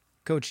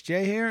Coach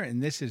Jay here,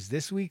 and this is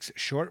this week's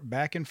Short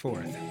Back and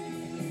Forth.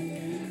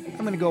 I'm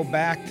going to go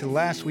back to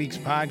last week's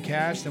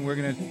podcast, and we're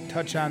going to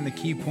touch on the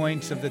key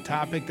points of the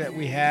topic that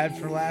we had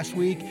for last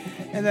week,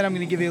 and then I'm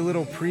going to give you a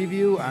little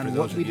preview on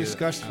what we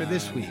discussed for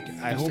this week.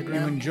 I hope you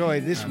enjoy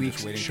this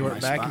week's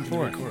Short Back and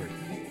Forth.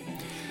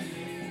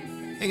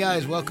 Hey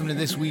guys, welcome to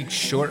this week's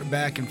Short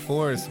Back and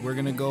Forth. We're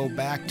going to go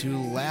back to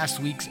last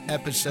week's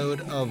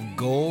episode of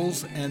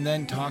goals and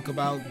then talk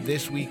about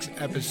this week's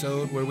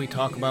episode where we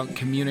talk about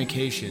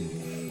communication.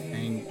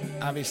 And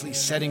obviously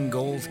setting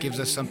goals gives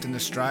us something to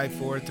strive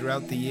for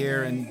throughout the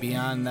year and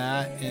beyond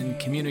that. And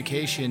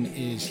communication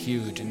is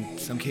huge. In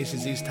some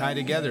cases, these tie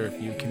together.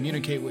 If you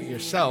communicate with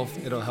yourself,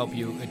 it'll help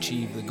you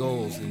achieve the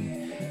goals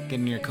and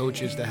getting your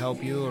coaches to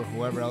help you or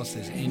whoever else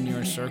is in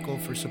your circle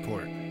for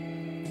support.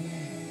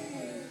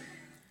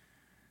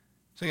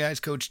 So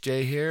guys, Coach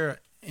Jay here,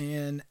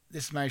 and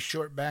this is my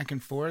short back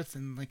and forth,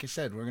 and like I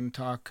said, we're going to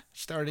talk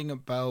starting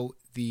about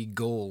the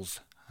goals.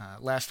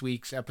 Last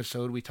week's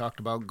episode, we talked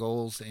about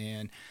goals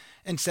and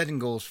setting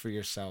goals for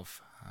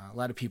yourself. A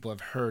lot of people have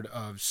heard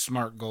of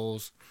SMART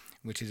goals,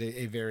 which is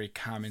a very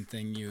common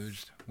thing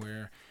used,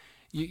 where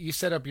you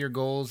set up your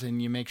goals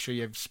and you make sure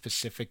you have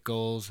specific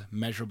goals,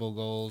 measurable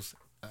goals,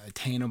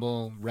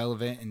 attainable,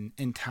 relevant,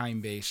 and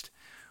time-based,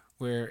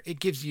 where it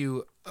gives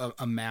you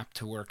a map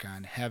to work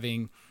on,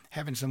 having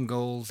some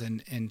goals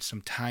and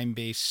some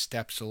time-based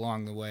steps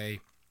along the way.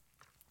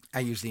 I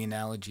use the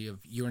analogy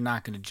of you're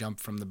not going to jump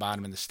from the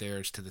bottom of the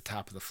stairs to the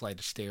top of the flight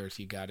of stairs.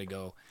 You got to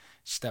go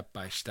step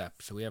by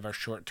step. So we have our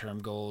short-term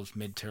goals,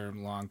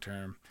 mid-term,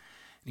 long-term.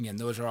 Again,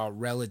 those are all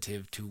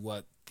relative to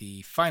what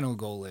the final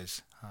goal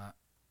is.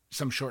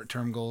 Some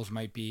short-term goals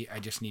might be, I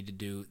just need to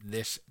do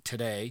this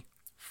today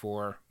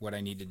for what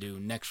I need to do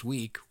next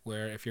week,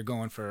 where if you're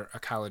going for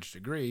a college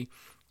degree,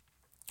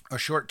 a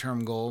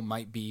short-term goal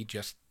might be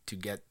just to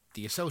get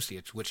the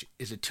associates, which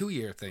is a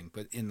 2-year thing,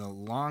 but in the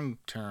long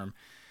term,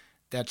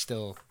 that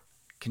still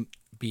can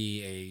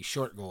be a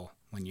short goal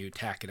when you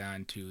tack it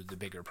on to the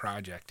bigger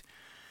project.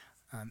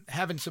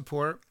 Having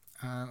support,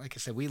 like I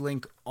said, we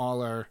link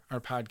all our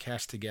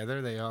podcasts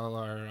together. They all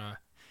are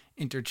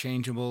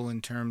interchangeable in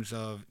terms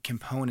of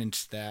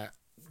components that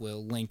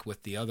will link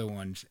with the other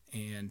ones,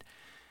 and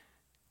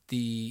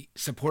the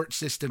support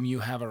system you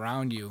have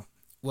around you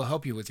will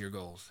help you with your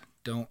goals.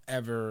 Don't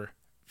ever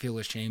feel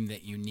ashamed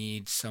that you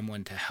need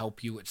someone to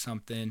help you with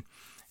something,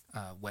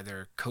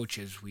 whether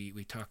coaches,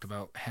 we talked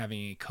about having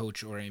a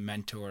coach or a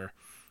mentor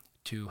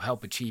to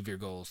help achieve your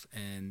goals,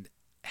 and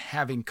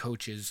having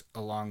coaches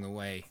along the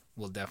way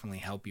will definitely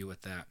help you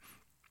with that.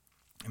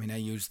 I mean, I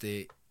use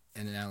an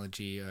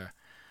analogy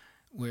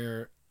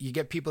where you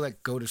get people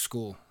that go to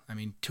school. I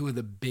mean, two of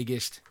the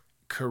biggest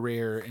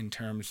career in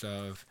terms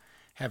of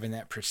having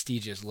that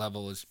prestigious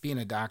level is being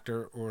a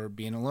doctor or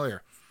being a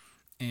lawyer.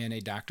 And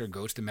a doctor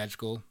goes to med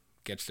school,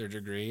 gets their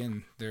degree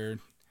and their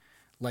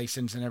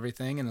license and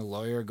everything, and a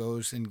lawyer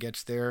goes and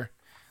gets their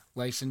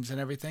license and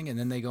everything, and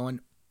then they go and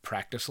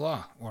practice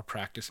law or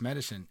practice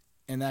medicine,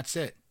 and that's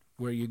it.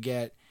 Where you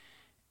get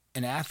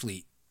an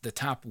athlete, the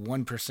top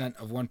 1%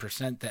 of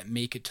 1% that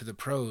make it to the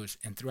pros,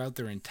 and throughout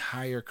their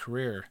entire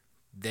career,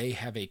 they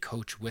have a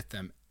coach with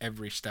them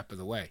every step of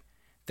the way.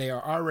 They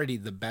are already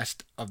the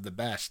best of the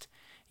best,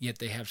 yet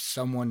they have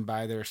someone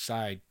by their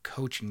side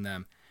coaching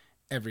them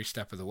every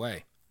step of the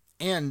way.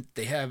 And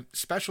they have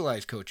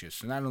specialized coaches.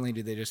 So not only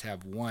do they just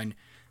have one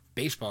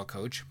baseball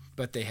coach,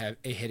 but they have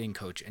a hitting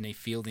coach and a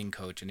fielding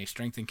coach and a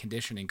strength and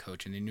conditioning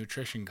coach and a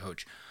nutrition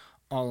coach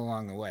all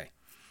along the way.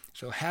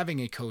 So having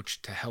a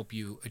coach to help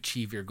you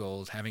achieve your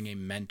goals, having a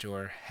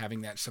mentor,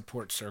 having that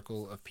support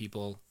circle of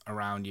people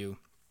around you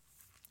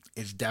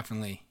is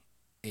definitely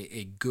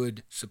a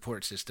good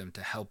support system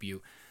to help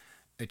you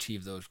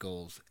achieve those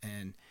goals.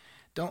 And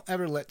don't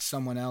ever let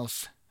someone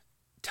else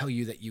tell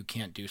you that you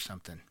can't do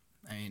something.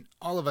 I mean,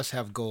 all of us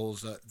have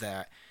goals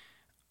that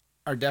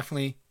are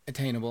definitely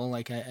attainable,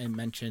 like I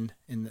mentioned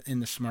in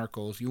the SMART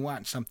goals. You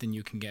want something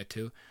you can get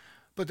to,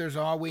 but there's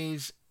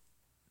always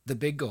the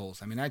big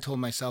goals. I mean, I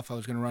told myself I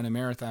was going to run a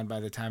marathon by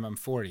the time I'm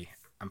 40.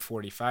 I'm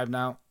 45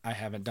 now. I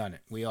haven't done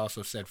it. We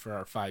also said for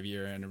our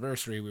 5-year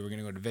anniversary, we were going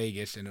to go to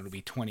Vegas, and it'll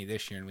be 20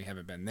 this year, and we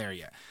haven't been there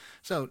yet.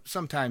 So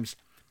sometimes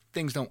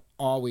things don't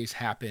always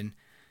happen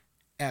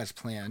as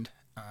planned.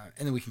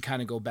 And then we can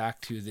kind of go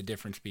back to the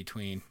difference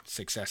between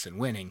success and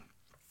winning,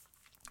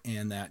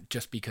 and that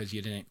just because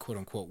you didn't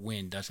quote-unquote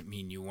win doesn't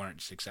mean you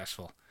weren't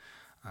successful.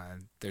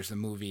 There's the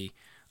movie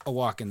A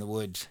Walk in the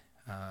Woods,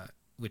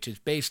 which is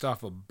based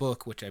off a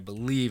book, which I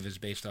believe is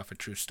based off a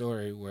true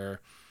story,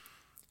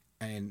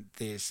 and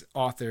this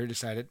author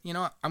decided, you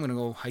know what, I'm going to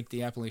go hike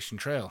the Appalachian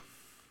Trail.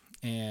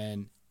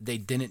 And they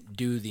didn't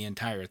do the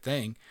entire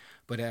thing,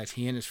 but as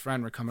he and his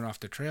friend were coming off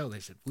the trail,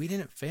 they said, we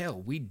didn't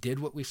fail. We did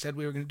what we said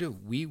we were going to do.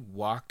 We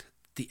walked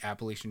the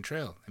Appalachian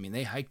Trail. I mean,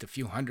 they hiked a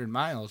few hundred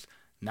miles,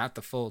 not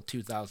the full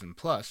 2,000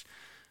 plus,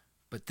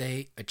 but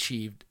they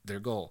achieved their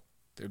goal.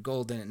 Their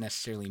goal didn't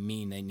necessarily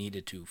mean they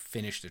needed to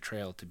finish the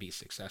trail to be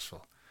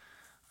successful.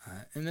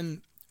 And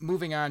then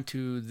moving on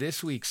to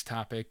this week's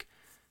topic,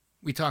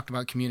 we talked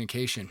about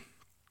communication.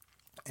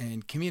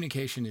 And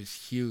communication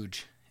is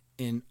huge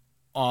in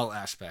all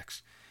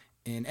aspects.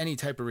 In any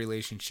type of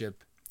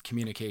relationship,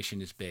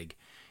 communication is big.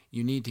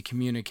 You need to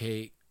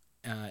communicate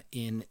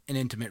in an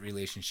intimate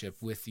relationship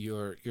with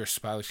your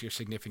spouse, your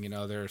significant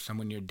other,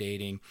 someone you're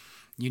dating.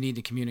 You need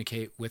to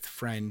communicate with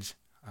friends,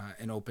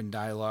 an open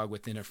dialogue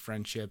within a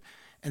friendship,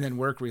 and then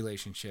work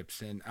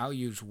relationships. And I'll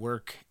use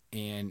work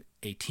in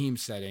a team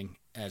setting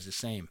as the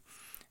same.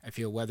 I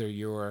feel whether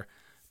you're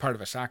part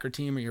of a soccer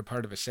team or you're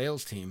part of a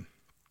sales team,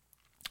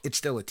 it's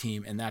still a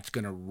team, and that's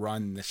going to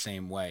run the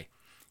same way.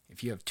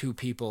 If you have two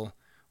people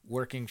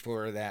working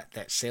for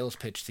that sales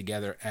pitch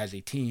together as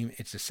a team,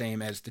 it's the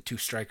same as the two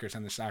strikers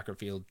on the soccer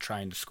field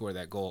trying to score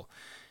that goal.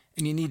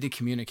 And you need to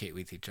communicate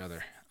with each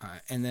other.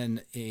 And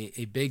then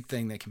a big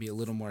thing that can be a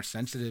little more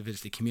sensitive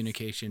is the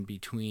communication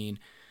between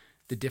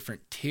the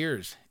different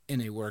tiers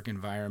in a work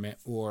environment,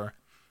 or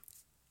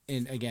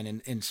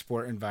in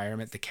sport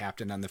environment, the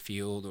captain on the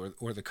field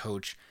or the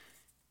coach.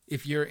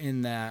 If you're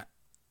in that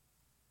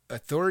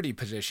authority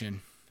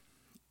position,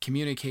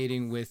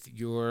 communicating with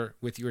your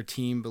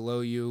team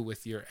below you,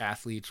 with your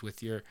athletes,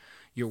 with your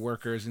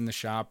workers in the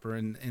shop or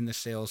in the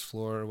sales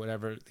floor or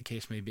whatever the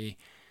case may be,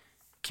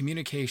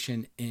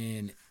 communication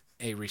in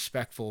a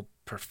respectful,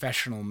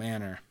 professional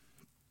manner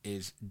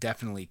is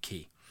definitely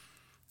key.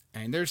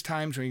 And there's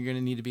times where you're going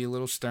to need to be a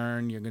little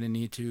stern, you're going to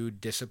need to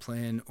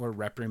discipline or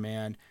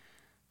reprimand,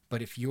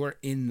 but if you're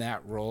in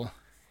that role,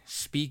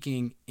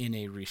 speaking in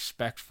a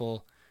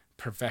respectful,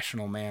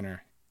 professional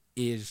manner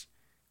is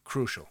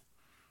crucial.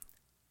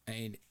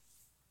 And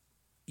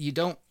you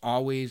don't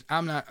always,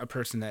 I'm not a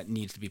person that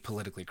needs to be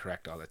politically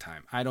correct all the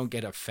time. I don't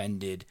get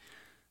offended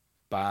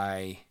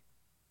by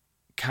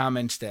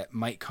comments that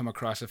might come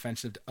across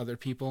offensive to other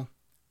people,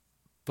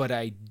 but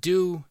I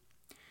do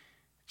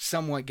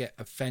somewhat get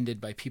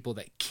offended by people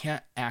that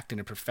can't act in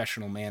a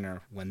professional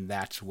manner when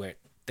that's what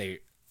they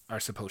are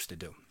supposed to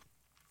do.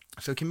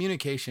 So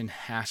communication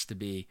has to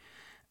be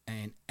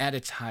at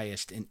its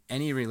highest in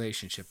any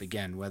relationship,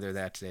 again, whether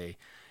that's a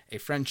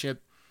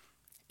friendship,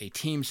 a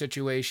team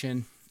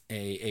situation,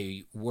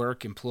 a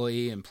work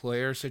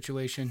employee-employer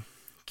situation.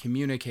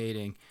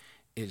 Communicating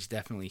is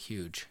definitely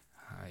huge.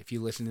 If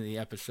you listen to the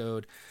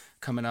episode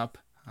coming up,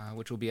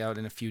 which will be out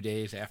in a few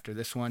days after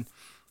this one,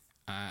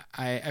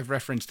 I've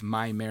referenced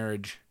my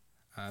marriage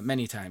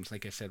many times.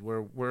 Like I said,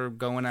 we're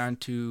going on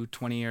to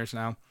 20 years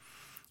now,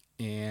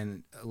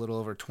 and a little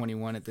over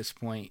 21 at this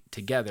point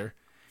together,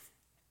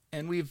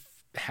 and we've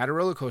had a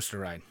roller coaster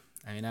ride.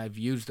 I mean, I've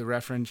used the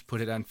reference,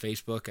 put it on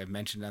Facebook, I've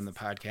mentioned it on the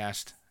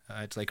podcast.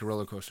 It's like a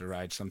roller coaster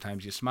ride.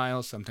 Sometimes you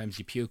smile, sometimes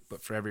you puke,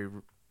 but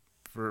for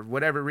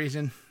whatever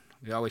reason,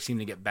 we always seem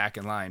to get back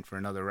in line for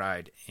another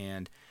ride.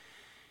 And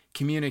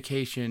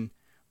communication,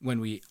 when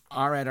we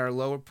are at our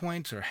lower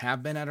points or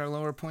have been at our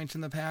lower points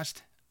in the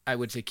past, I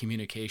would say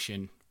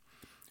communication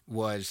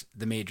was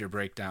the major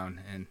breakdown.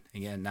 And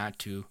again, not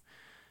to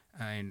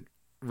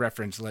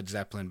reference Led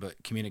Zeppelin,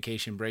 but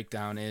communication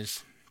breakdown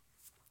is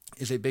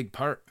a big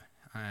part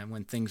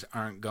when things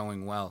aren't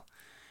going well.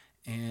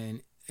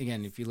 And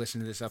again, if you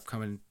listen to this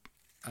upcoming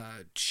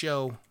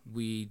show,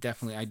 I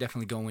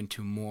definitely go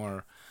into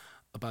more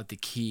about the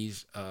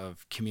keys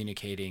of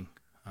communicating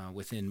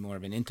within more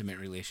of an intimate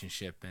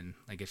relationship. And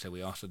like I said,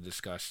 we also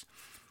discuss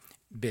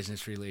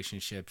business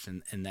relationships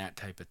and that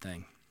type of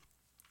thing.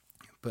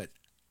 But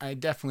I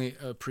definitely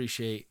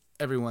appreciate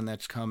everyone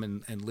that's come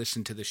and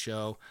listened to the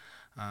show.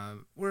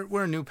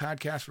 We're a new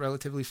podcast,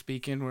 relatively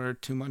speaking. We're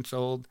 2 months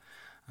old.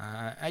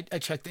 I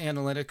check the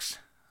analytics.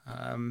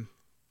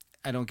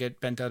 I don't get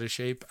bent out of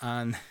shape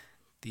on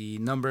the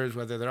numbers,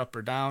 whether they're up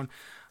or down.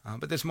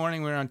 But this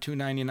morning we're on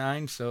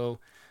 299, so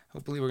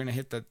hopefully we're going to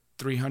hit the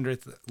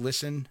 300th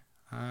listen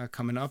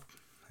coming up.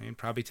 I mean,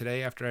 probably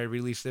today after I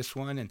release this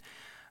one. And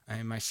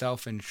I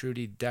myself and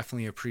Trudy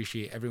definitely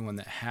appreciate everyone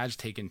that has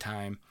taken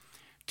time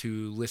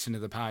to listen to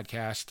the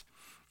podcast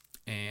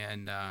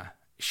and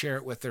share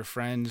it with their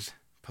friends,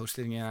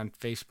 posting it on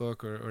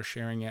Facebook or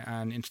sharing it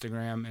on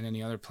Instagram and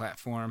any other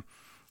platform.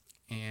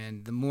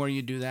 And the more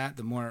you do that,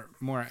 the more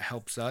it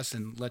helps us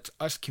and lets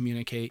us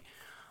communicate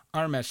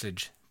our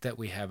message that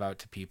we have out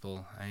to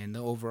people. And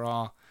the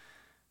overall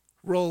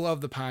role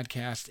of the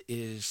podcast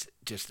is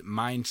just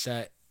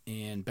mindset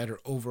and better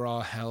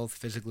overall health,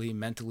 physically,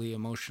 mentally,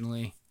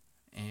 emotionally.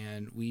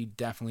 And we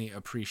definitely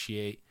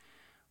appreciate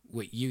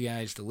what you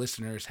guys, the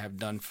listeners, have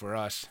done for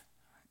us.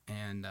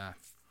 And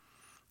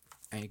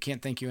I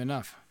can't thank you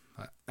enough.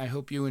 I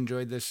hope you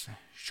enjoyed this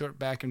short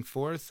back and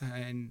forth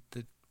and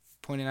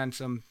pointing on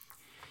some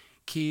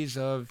keys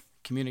of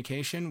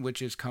communication,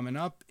 which is coming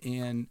up,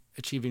 and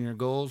achieving your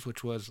goals,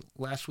 which was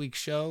last week's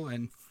show.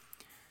 And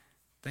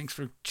thanks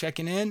for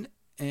checking in,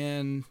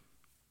 and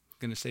I'm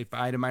going to say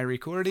bye to my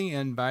recording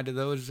and bye to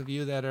those of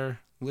you that are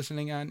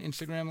listening on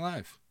Instagram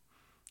Live.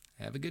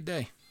 Have a good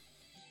day.